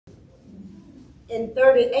in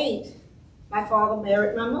 38, my father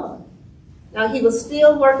married my mother. Now, he was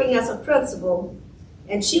still working as a principal,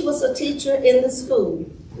 and she was a teacher in the school.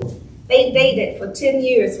 They dated for 10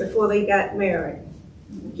 years before they got married.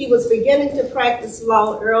 He was beginning to practice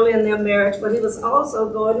law early in their marriage, but he was also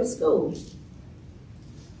going to school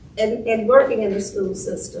and working in the school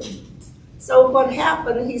system. So what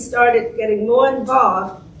happened, he started getting more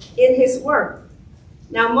involved in his work.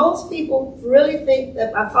 Now, most people really think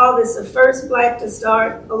that my father is the first black to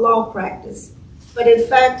start a law practice. But in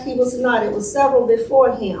fact, he was not. It was several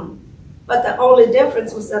before him. But the only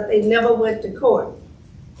difference was that they never went to court.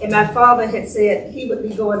 And my father had said he would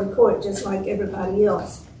be going to court just like everybody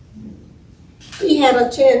else. He had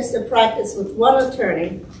a chance to practice with one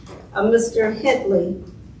attorney, Mr. Hinckley,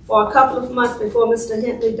 for a couple of months before Mr.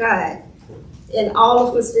 Hinckley died. And all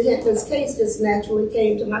of Mr. Hinckley's cases naturally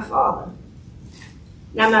came to my father.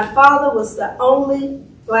 Now, my father was the only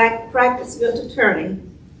black practicing attorney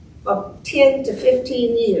for 10 to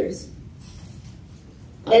 15 years.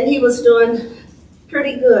 And he was doing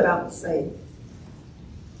pretty good, I would say.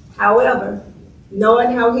 However,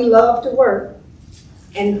 knowing how he loved to work,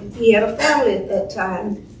 and he had a family at that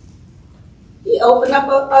time, he opened up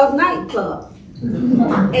a nightclub.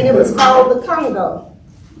 And it was called the Congo.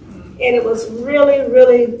 And it was really,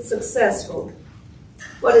 really successful.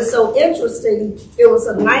 What is so interesting, it was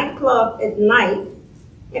a nightclub at night,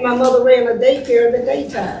 and my mother ran a daycare in the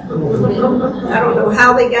daytime. I don't know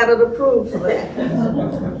how they got it approved for that.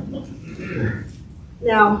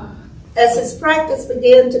 Now, as his practice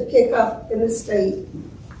began to pick up in the state,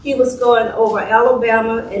 he was going over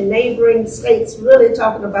Alabama and neighboring states, really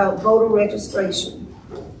talking about voter registration.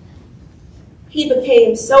 He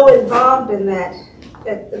became so involved in that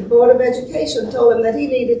the Board of Education told him that he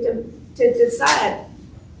needed to decide,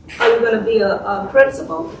 are you going to be a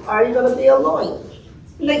principal or are you going to be a lawyer?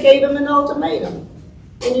 And they gave him an ultimatum.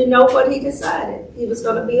 And you know what he decided? He was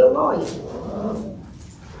going to be a lawyer.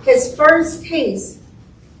 His first case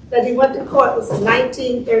that he went to court was in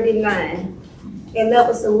 1939, and that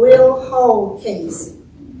was the Will Hall case.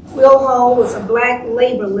 Will Hall was a black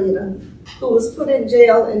labor leader who was put in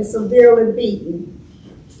jail and severely beaten.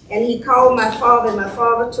 And he called my father, and my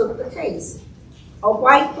father took the case. A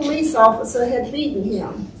white police officer had beaten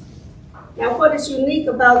him. Now, what is unique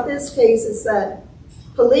about this case is that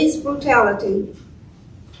police brutality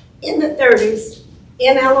in the 30s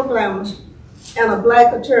in Alabama and a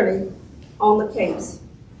black attorney on the case.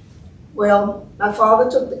 Well, my father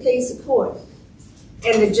took the case to court,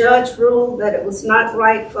 and the judge ruled that it was not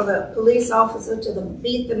right for the police officer to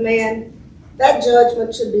beat the man. That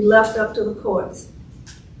judgment should be left up to the courts.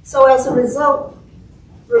 So as a result,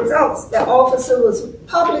 the officer was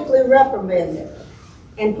publicly reprimanded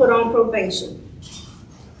and put on probation.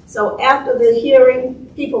 So after the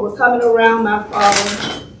hearing, people were coming around my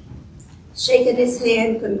father, shaking his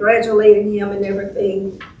hand, congratulating him and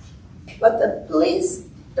everything. But the police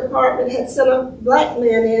department had sent a black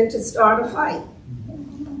man in to start a fight.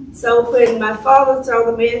 So when my father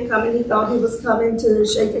saw the man coming, he thought he was coming to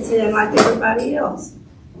shake his hand like everybody else.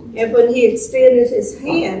 And when he extended his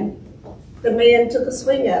hand, the man took a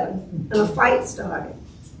swing at him, and a fight started.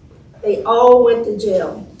 They all went to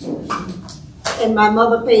jail. And my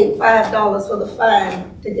mother paid $5 for the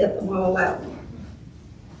fine to get them all out.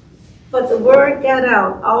 But the word got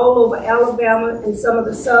out all over Alabama and some of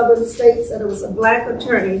the southern states that it was a black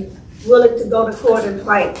attorney willing to go to court and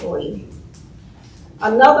fight for you.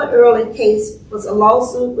 Another early case was a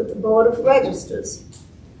lawsuit with the Board of Registers,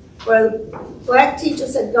 where black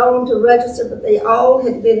teachers had gone to register, but they all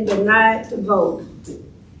had been denied to vote.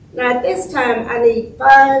 Now at this time, I need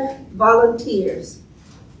 5 volunteers.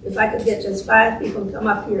 If I could get just 5 people to come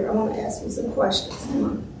up here, I want to ask you some questions. Come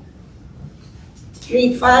on.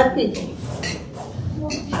 Need 5 people.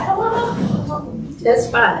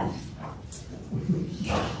 Just 5.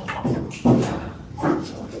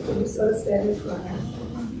 You sort of stand in front.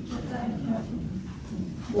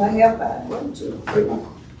 Do I have 5? 1, 2, 3,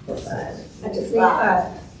 4, 5. I just need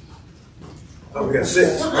 5. Oh, we got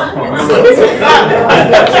 6.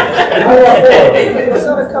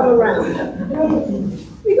 Sort of come around.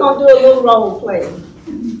 We're going to do a little role play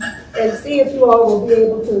and see if you all will be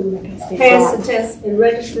able to pass the test and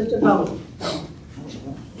register to vote.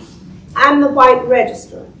 I'm the white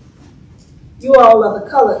registrar. You all are the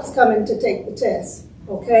coloreds coming to take the test,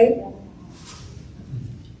 okay?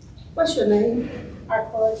 What's your name?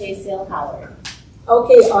 Arkilla J. Seal Howard.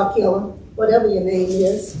 Okay, Arkilla, whatever your name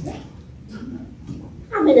is.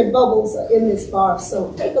 How many bubbles are in this bar of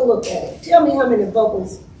soap? Take a look at it. Tell me how many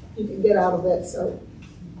bubbles you can get out of that soap.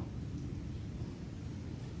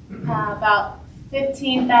 About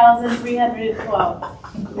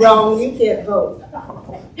 15,312. Wrong, you can't vote.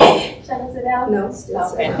 Shall I sit down? No, still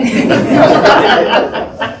say. Okay.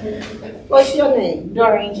 What's your name?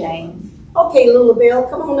 Doreen James. Okay, Lulabelle,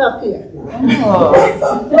 come on up here.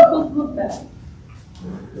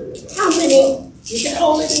 How many, you can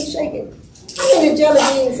hold it and shake it. How many jelly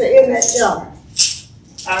beans are in that jar?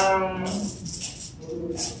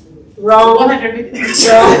 Wrong. 150.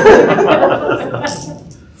 Wrong.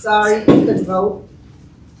 Sorry, you couldn't vote.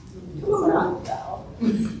 Come on up.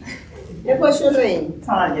 And what's your name?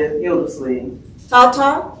 Tanya Gildersleeve.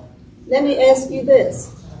 Tata, let me ask you this.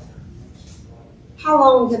 How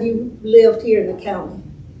long have you lived here in the county?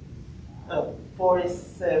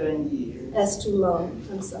 47 years. That's too long,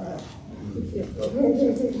 I'm sorry.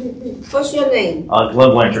 What's your name?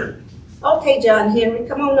 Glenn Blanchard. Okay, John Henry,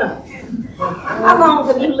 come on up. How long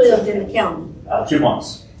have you lived in the county? 2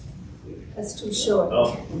 months. That's too short.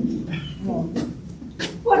 Oh.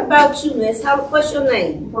 What about you, miss? What's your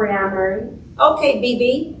name? Brianna Murray. Okay,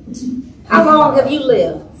 BB. How long have you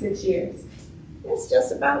lived? 6 years. That's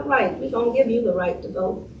just about right. We're going to give you the right to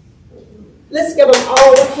vote. Let's give them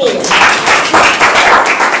all a hand.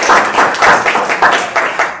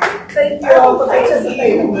 Thank you all for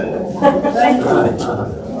participating.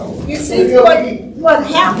 You see, what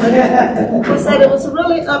happened was that it was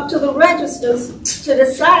really up to the registers to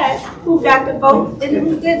decide who got to vote and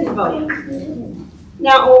who didn't vote.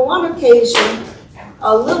 Now, on one occasion,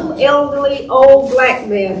 a little elderly old black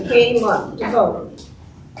man came up to vote.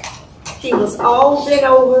 He was all bent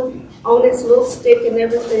over on his little stick and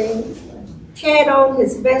everything, had on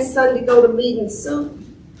his best Sunday go to meeting suit.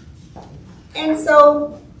 And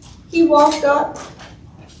so he walked up,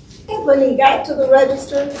 and when he got to the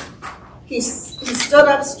register, he stood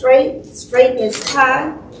up straightened his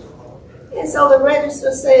tie. And so the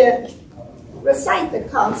register said, recite the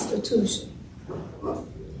Constitution.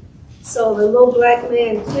 So the little black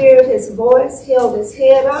man cleared his voice, held his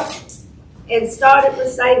head up, and started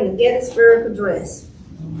reciting the Gettysburg Address.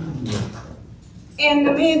 And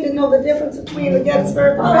the man didn't know the difference between the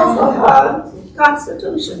Gettysburg Address and the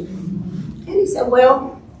Constitution. And he said,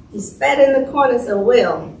 well, he spat in the corner and said,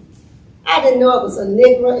 well, I didn't know it was a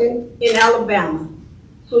Negro in Alabama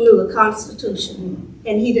who knew the Constitution,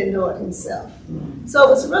 and he didn't know it himself. So it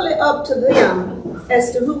was really up to them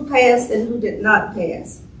as to who passed and who did not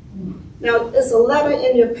pass. Now, there's a letter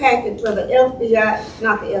in your packet where the FBI,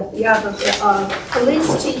 not the FBI, but the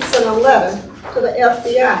police chief sent a letter to the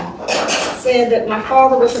FBI saying that my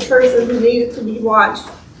father was a person who needed to be watched.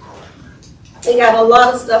 They got a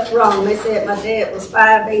lot of stuff wrong. They said my dad was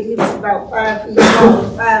 5'8", he was about 5 feet tall,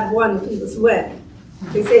 5'1" if he was wet.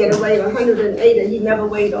 They said he weighed 108 and he never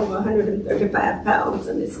weighed over 135 pounds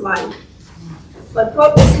in his life. But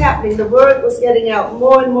what was happening, the word was getting out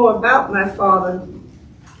more and more about my father,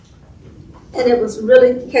 and it was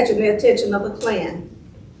really catching the attention of the Klan.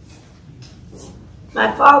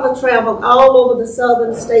 My father traveled all over the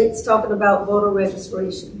southern states talking about voter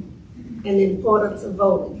registration and the importance of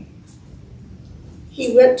voting.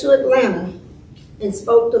 He went to Atlanta and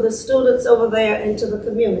spoke to the students over there and to the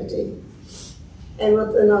community. And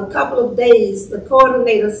within a couple of days, the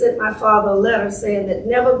coordinator sent my father a letter saying that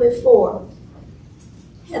never before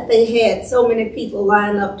had they had so many people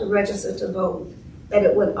line up to register to vote, that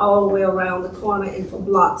it went all the way around the corner and for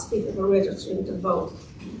blocks people were registering to vote.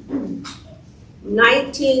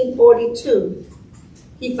 1942,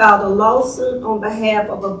 he filed a lawsuit on behalf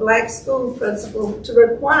of a black school principal to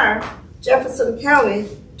require Jefferson County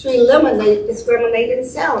to eliminate discriminating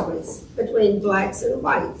salaries between blacks and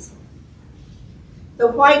whites. The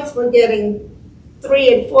whites were getting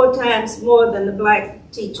 3 and 4 times more than the black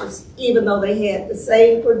teachers, even though they had the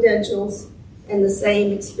same credentials and the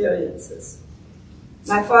same experiences.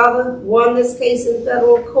 My father won this case in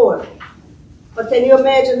federal court, but can you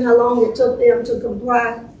imagine how long it took them to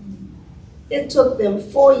comply? It took them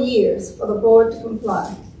 4 years for the board to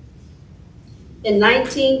comply. In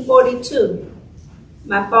 1942,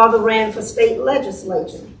 my father ran for state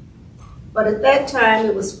legislature, but at that time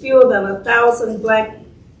it was fewer than 1,000 black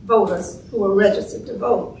voters who were registered to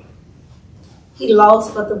vote. He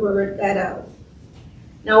lost, but the word got out.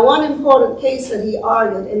 Now, one important case that he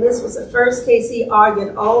argued, and this was the first case he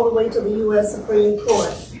argued all the way to the U.S. Supreme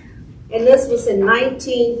Court, and this was in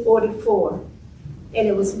 1944, and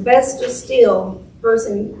it was Bester Still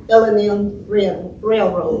versus L&M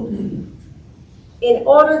Railroad. In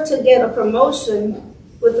order to get a promotion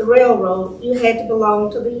with the railroad, you had to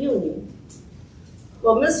belong to the union.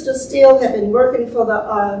 Well, Mr. Steele had been working for the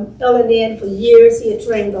L&N for years. He had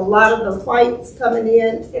trained a lot of the whites coming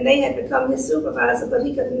in, and they had become his supervisor, but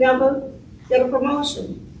he could never get a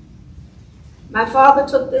promotion. My father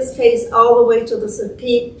took this case all the way to the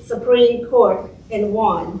Supreme Court and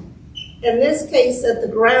won. And this case set the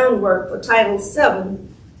groundwork for Title VII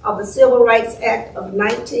of the Civil Rights Act of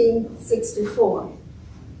 1964.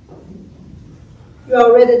 You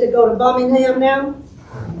all ready to go to Birmingham now?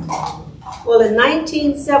 Well, in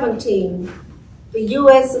 1917, the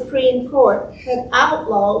U.S. Supreme Court had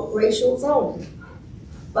outlawed racial zoning.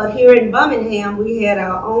 But here in Birmingham, we had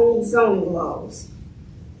our own zoning laws.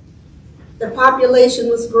 The population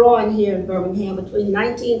was growing here in Birmingham between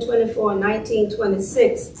 1924 and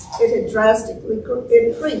 1926. It had drastically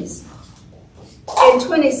increased. In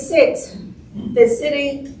 26, the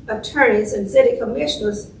city attorneys and city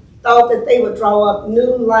commissioners thought that they would draw up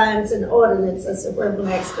new lines and ordinances of where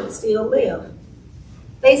blacks could still live.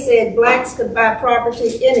 They said blacks could buy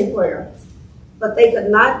property anywhere, but they could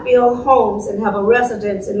not build homes and have a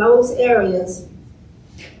residence in those areas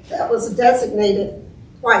that was designated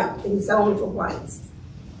white and zoned for whites.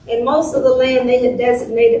 And most of the land they had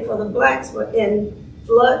designated for the blacks were in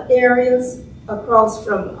flood areas across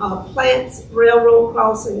from plants, railroad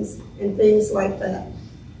crossings, and things like that.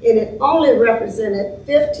 And it only represented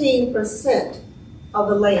 15% of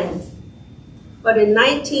the land. But in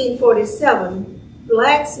 1947,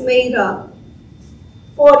 blacks made up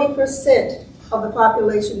 40% of the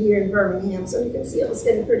population here in Birmingham. So you can see it was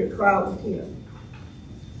getting pretty crowded here.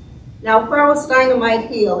 Now, where was Dynamite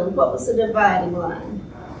Hill and what was the dividing line?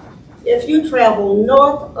 If you travel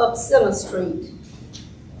north up Center Street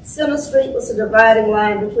was the dividing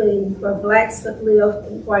line between where blacks could live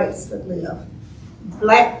and whites could live.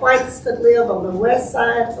 Whites could live on the west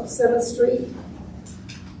side of Center Street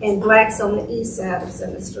and blacks on the east side of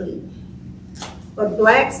Center Street. But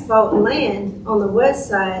blacks bought land on the west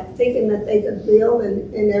side thinking that they could build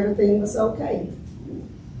and everything was okay.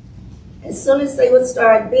 As soon as they would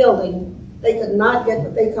start building, they could not get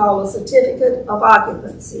what they call a certificate of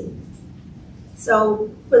occupancy.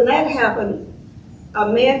 So when that happened, a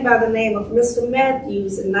man by the name of Mr.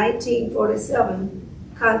 Matthews in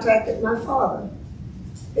 1947 contacted my father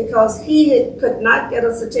because he could not get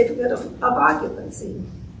a certificate of occupancy.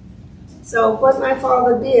 So what my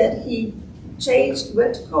father did, he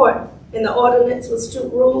went to court, and the ordinance was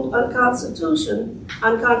ruled unconstitutional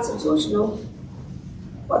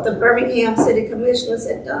what the Birmingham City Commissioners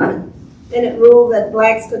had done. And it ruled that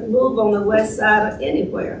blacks could move on the west side of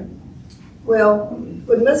anywhere. Well,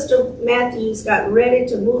 when Mr. Matthews got ready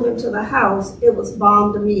to move into the house, it was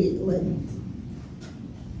bombed immediately.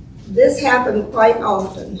 This happened quite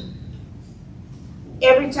often.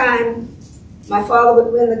 Every time my father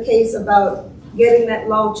would win the case about getting that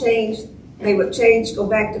law changed, they would go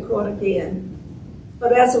back to court again.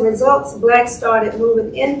 But as a result, blacks started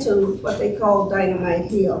moving into what they called Dynamite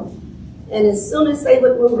Hill. And as soon as they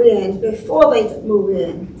would move in, before they could move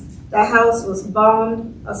in, the house was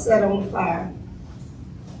bombed or set on fire.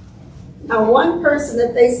 Now, one person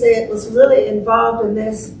that they said was really involved in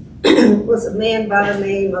this was a man by the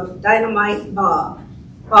name of Dynamite Bob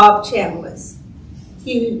Chambliss.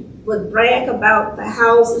 He would brag about the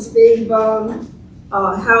houses being bombed,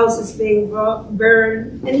 houses being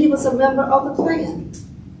burned, and he was a member of the Klan.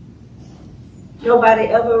 Nobody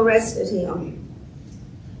ever arrested him.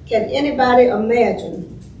 Can anybody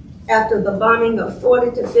imagine, after the bombing of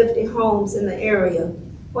 40 to 50 homes in the area,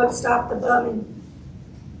 what stopped the bombing?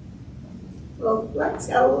 Well, blacks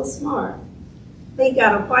got a little smart. They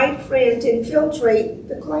got a white friend to infiltrate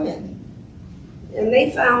the Klan. And they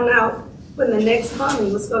found out when the next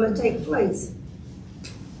bombing was going to take place.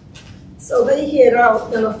 So they hid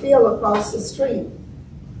out in a field across the street.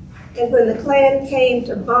 And when the Klan came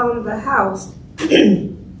to bomb the house,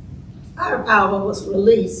 firepower was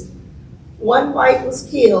released. One white was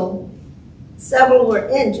killed, several were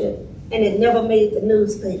injured, and it never made the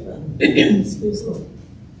newspaper. Excuse me.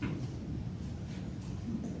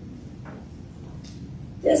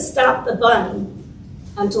 This stopped the bombing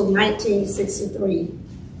until 1963.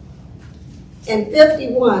 In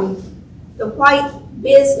 51, the white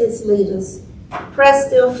business leaders pressed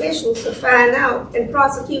the officials to find out and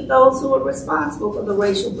prosecute those who were responsible for the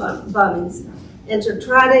racial bombings and to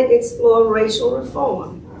try to explore racial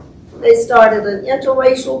reform. They started an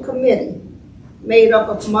interracial committee made up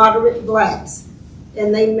of moderate blacks,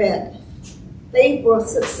 and they met. They were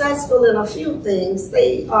successful in a few things.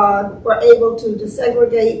 They were able to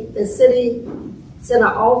desegregate the city center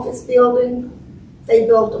office building. They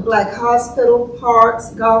built a black hospital,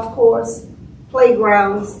 parks, golf course,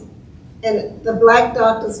 playgrounds, and the black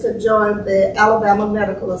doctors could join the Alabama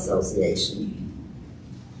Medical Association.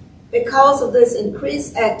 Because of this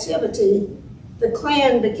increased activity, the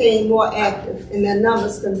Klan became more active and their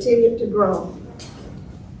numbers continued to grow.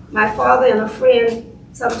 My father and a friend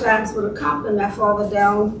sometimes would accompany my father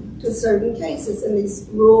down to certain cases in these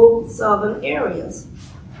rural southern areas.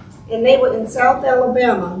 And they were in South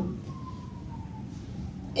Alabama,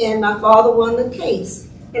 and my father won the case.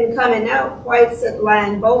 And coming out, whites had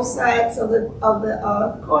lined both sides of the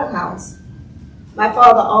courthouse. My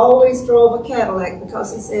father always drove a Cadillac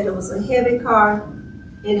because he said it was a heavy car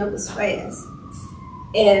and it was fast.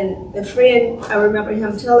 And the friend, I remember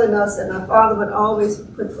him telling us that my father would always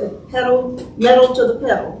put the metal to the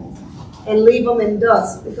pedal and leave them in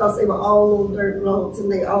dust because they were all little dirt roads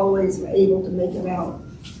and they always were able to make it out.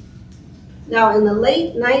 Now in the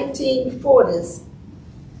late 1940s,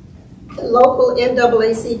 the local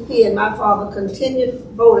NAACP and my father continued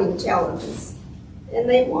voting challenges, and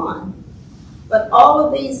they won. But all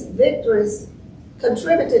of these victories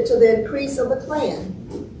contributed to the increase of the Klan.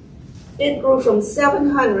 It grew from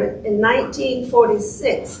 700 in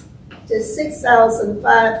 1946 to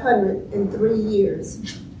 6,500 in 3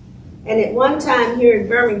 years. And at one time here in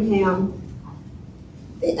Birmingham,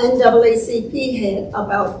 the NAACP had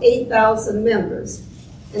about 8,000 members.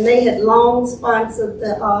 And they had long sponsored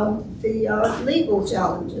the legal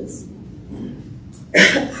challenges.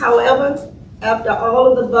 However, after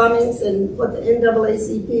all of the bombings and what the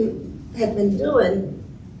NAACP had been doing,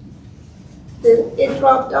 it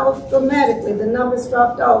dropped off dramatically. The numbers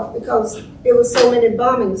dropped off because there were so many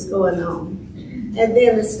bombings going on. And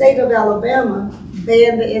then the state of Alabama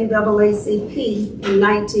banned the NAACP in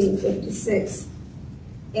 1956.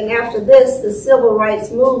 And after this, the civil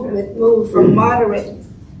rights movement moved from moderate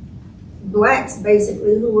blacks,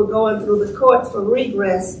 basically, who were going through the courts for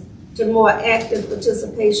regress to more active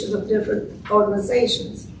participation of different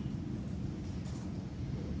organizations.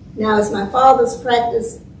 Now, as my father's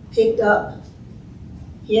practice picked up,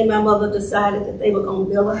 he and my mother decided that they were going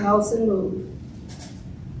to build a house and move.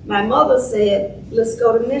 My mother said, let's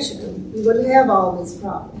go to Michigan. We wouldn't have all these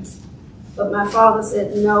problems. But my father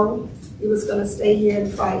said no, he was going to stay here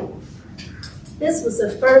and fight. This was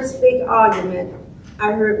the first big argument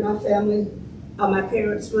I heard my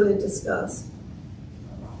parents really discuss.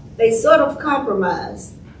 They sort of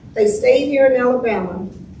compromised. They stayed here in Alabama.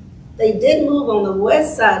 They did move on the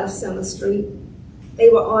west side of Center Street. They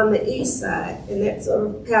were on the east side, and that sort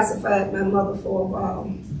of pacified my mother for a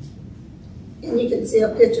while. And you can see a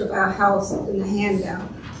picture of our house in the handout.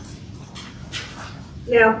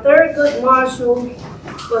 Now, Thurgood Marshall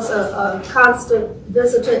was a constant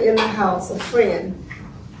visitor in the house, a friend.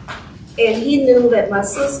 And he knew that my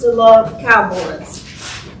sister loved cowboys.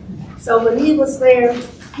 So when he was there,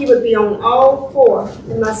 he would be on all four,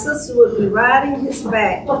 and my sister would be riding his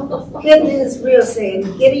back, hitting his rear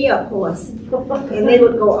saying, "Giddy up, horse." And they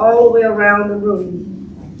would go all the way around the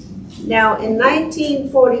room. Now, in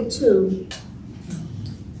 1942,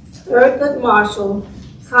 Thurgood Marshall,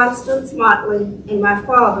 Constance Motley, and my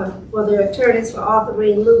father were the attorneys for Arthur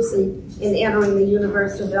and Lucy in entering the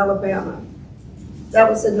University of Alabama. That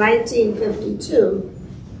was in 1952,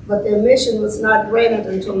 but their mission was not granted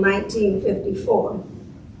until 1954.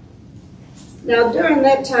 Now, during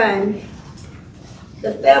that time,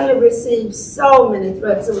 the family received so many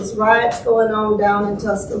threats. There was riots going on down in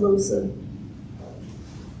Tuscaloosa.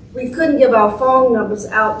 We couldn't give our phone numbers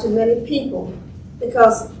out to many people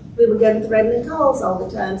because we were getting threatening calls all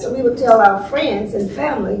the time. So we would tell our friends and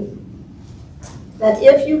family that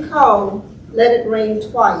if you call, let it ring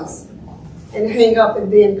twice and hang up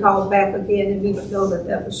and then call back again, and we would know that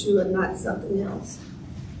that was you and not something else.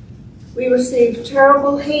 We received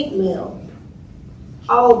terrible hate mail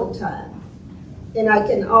all the time. And I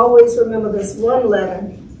can always remember this one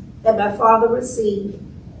letter that my father received,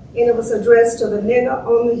 and it was addressed to the nigger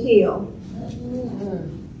on the hill.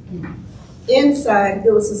 Inside,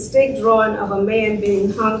 there was a stick drawing of a man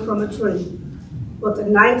being hung from a tree with a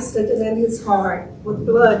knife sticking in his heart with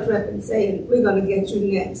blood dripping, saying, "We're going to get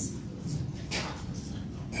you next."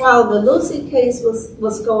 While the Lucy case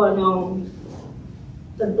was going on,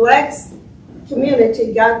 the blacks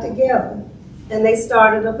community got together and they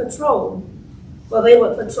started a patrol. Well, they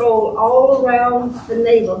would patrol all around the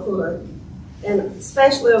neighborhood and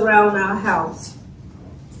especially around our house.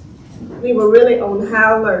 We were really on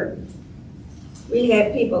high alert. We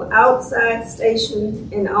had people outside station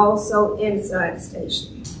and also inside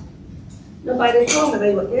station. Nobody told me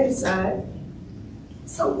they were inside.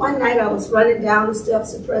 So one night I was running down the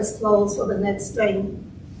steps to press clothes for the next day.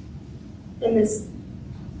 And this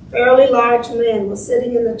fairly large man was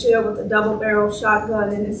sitting in the chair with a double-barreled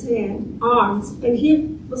shotgun in his arms, and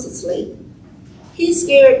he was asleep. He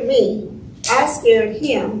scared me. I scared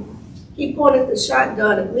him. He pointed the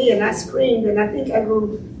shotgun at me, and I screamed, and I think I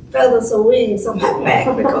grew feathers or wings on my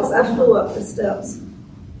back because I flew up the steps.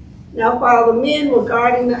 Now, while the men were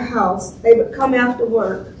guarding the house, they would come after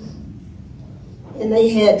work, and they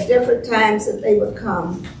had different times that they would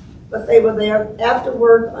come, but they were there after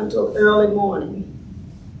work until early morning.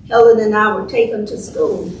 Helen and I were taken to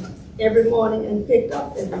school every morning and picked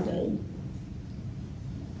up every day.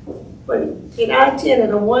 And I attended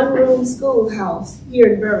a one-room schoolhouse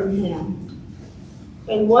here in Birmingham.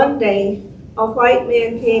 And one day, a white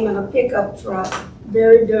man came in a pickup truck,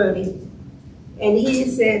 very dirty, and he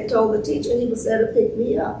told the teacher he was there to pick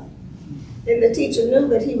me up. And the teacher knew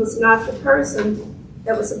that he was not the person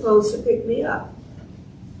that was supposed to pick me up.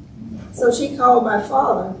 So she called my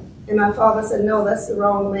father, and my father said, no, that's the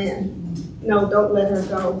wrong man. No, don't let her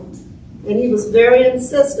go. And he was very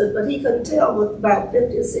insistent, but he couldn't tell with about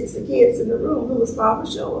 50 or 60 kids in the room who was Papa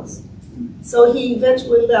Shores. So he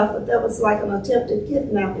eventually left, but that was like an attempted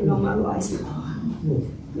kidnapping on my life.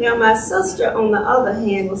 Now my sister, on the other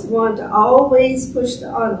hand, was one to always push the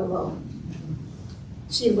envelope.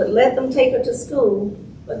 She would let them take her to school,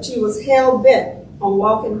 but she was hell-bent on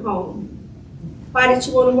walking home. Why did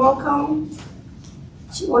she want to walk home?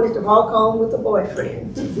 She wanted to walk home with a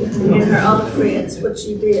boyfriend and her other friends, which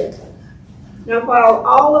she did. Now, while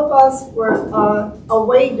all of us were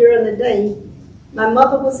away during the day, my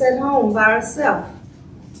mother was at home by herself.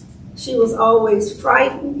 She was always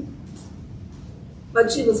frightened,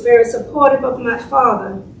 but she was very supportive of my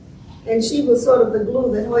father, and she was sort of the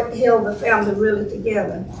glue that held the family really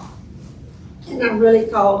together. And I really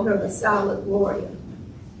called her the silent warrior.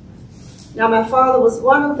 Now, my father was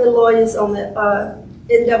one of the lawyers on the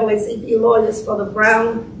NAACP lawyers for the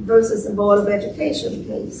Brown versus the Board of Education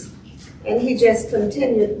case. And he just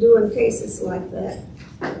continued doing cases like that.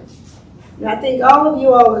 And I think all of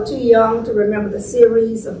you all are too young to remember the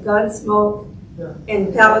series of Gunsmoke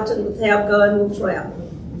and Paladin with Have Gun Will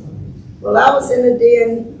Travel. Well, I was in the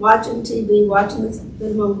den watching TV, watching the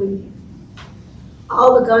movie.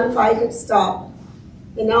 All the gunfight had stopped,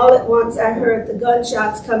 and all at once I heard the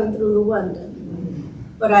gunshots coming through the window.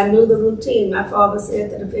 But I knew the routine. My father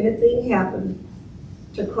said that if anything happened,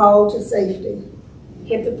 to crawl to safety.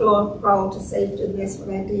 Hit the floor, crawl to safety, and that's what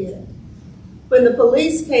I did. When the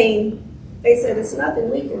police came, they said, it's nothing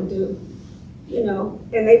we can do, you know,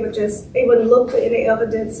 and they wouldn't look for any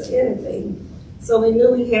evidence or anything. So we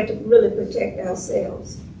knew we had to really protect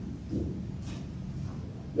ourselves.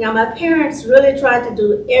 Now, my parents really tried to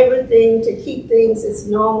do everything to keep things as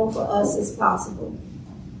normal for us as possible.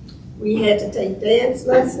 We had to take dance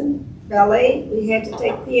lesson, ballet, we had to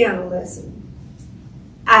take piano lesson.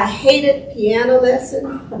 I hated piano lesson,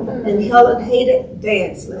 and Helen hated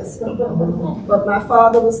dance lesson. But my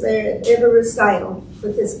father was there at every recital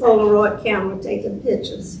with his Polaroid camera taking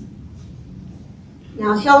pictures.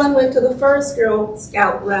 Now, Helen went to the first Girl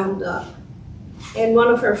Scout roundup, and one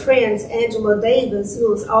of her friends, Angela Davis, who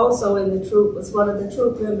was also in the troop, was one of the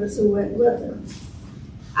troop members who went with her.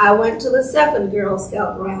 I went to the second Girl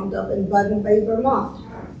Scout roundup in Budden Bay, Vermont.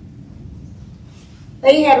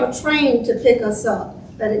 They had a train to pick us up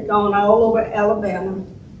that had gone all over Alabama,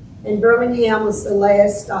 and Birmingham was the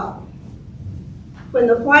last stop. When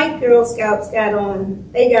the white Girl Scouts got on,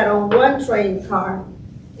 they got on one train car,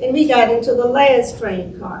 and we got into the last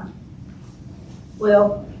train car.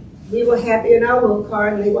 Well, we were happy in our little car,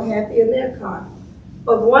 and they were happy in their car.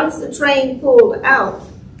 But once the train pulled out,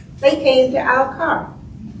 they came to our car.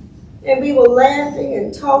 And we were laughing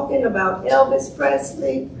and talking about Elvis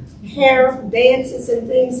Presley, hair, dances, and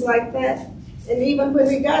things like that. And even when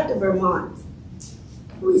we got to Vermont,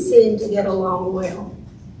 we seemed to get along well.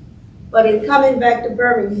 But in coming back to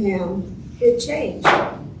Birmingham, it changed.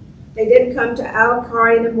 They didn't come to our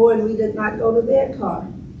car anymore, and we did not go to their car.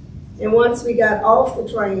 And once we got off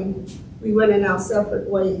the train, we went in our separate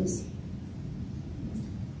ways.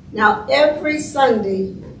 Now, every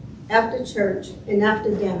Sunday after church and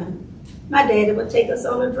after dinner, my daddy would take us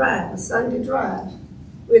on a drive, a Sunday drive.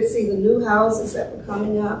 We'd see the new houses that were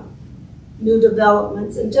coming up, new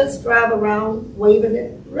developments, and just drive around waving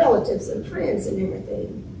at relatives and friends and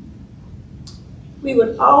everything. We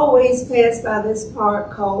would always pass by this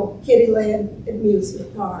park called Kittyland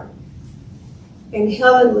Amusement Park. And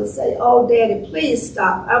Helen would say, oh, Daddy, please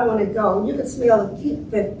stop. I want to go. You could smell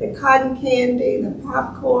the cotton candy, the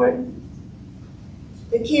popcorn.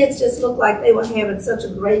 The kids just looked like they were having such a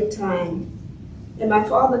great time. And my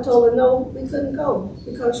father told her, no, we couldn't go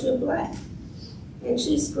because you're black. And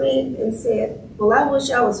she screamed and said, well, I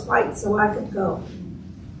wish I was white so I could go.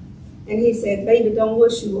 And he said, baby, don't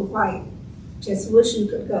wish you were white. Just wish you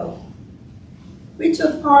could go. We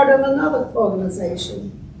took part in another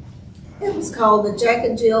organization. It was called the Jack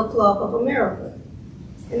and Jill Club of America.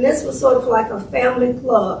 And this was sort of like a family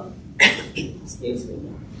club, excuse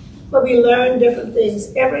me, but we learned different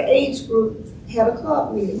things. Every age group had a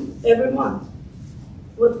club meeting every month.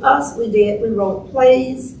 With us, we wrote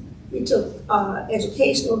plays, we took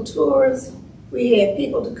educational tours, we had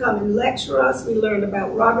people to come and lecture us, we learned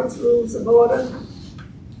about Robert's Rules of Order.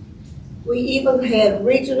 We even had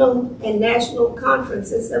regional and national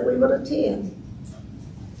conferences that we would attend.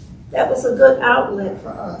 That was a good outlet for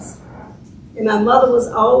us. And my mother was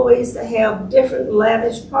always to have different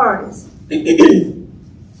lavish parties.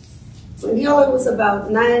 When Helen was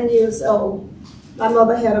about 9 years old, my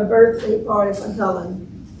mother had a birthday party for Helen.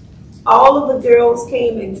 All of the girls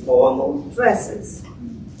came in formal dresses,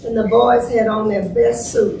 and the boys had on their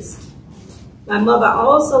best suits. My mother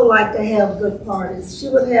also liked to have good parties. She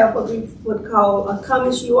would have what we would call a come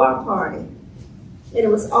as you are party. And it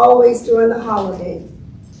was always during the holiday.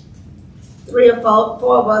 3 or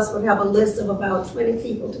 4 of us would have a list of about 20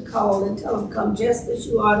 people to call and tell them, come just as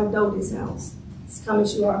you are to Dodie's house. It's come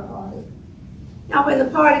as you are party. Now when the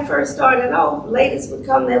party first started off, ladies would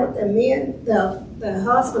come there with their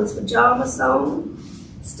husbands' pajamas on,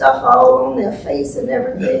 stuff all on their face and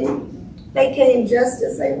everything. They came just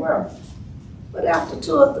as they were. But after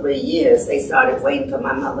 2 or 3 years, they started waiting for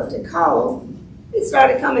my mother to call. They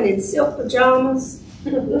started coming in silk pajamas,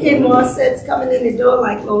 Ken Morsett's coming in the door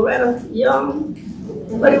like Loretta Young.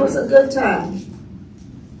 But it was a good time.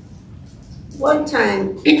 One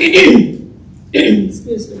time,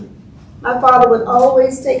 excuse me, my father would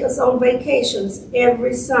always take us on vacations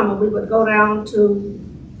every summer. We would go down to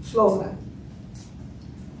Florida.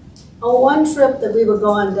 On one trip that we were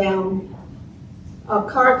going down, a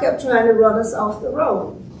car kept trying to run us off the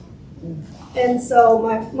road. And so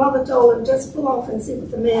my mother told him, just pull off and see what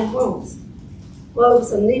the man wants. Well, it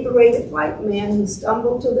was an inebriated white man who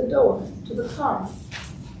stumbled to the door, to the car.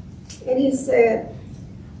 And he said,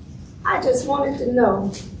 I just wanted to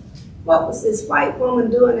know, what was this white woman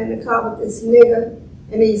doing in the car with this nigger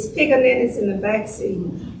and these pickaninnies in the back seat?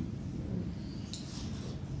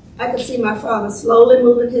 I could see my father slowly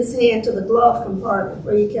moving his hand to the glove compartment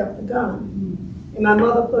where he kept the gun. And my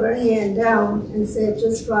mother put her hand down and said,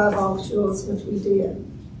 just drive off, Jules, which we did.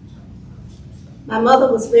 My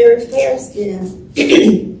mother was very fair-skinned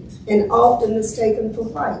and often mistaken for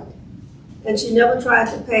white. And she never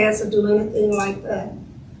tried to pass or do anything like that.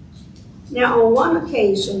 Now, on one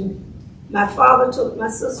occasion, my father took my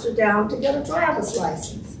sister down to get a driver's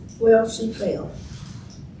license. Well, she failed.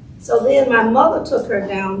 So then my mother took her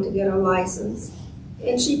down to get her license,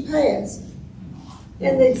 and she passed.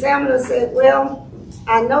 And the examiner said, well,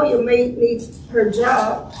 I know your maid needs her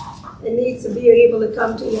job and needs to be able to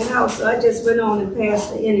come to your house, so I just went on and passed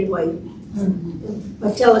her anyway.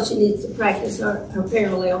 But tell her she needs to practice her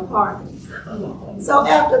parallel parking. So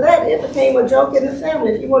after that, it became a joke in the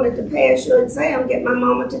family. If you wanted to pass your exam, get my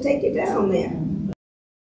mama to take you down there.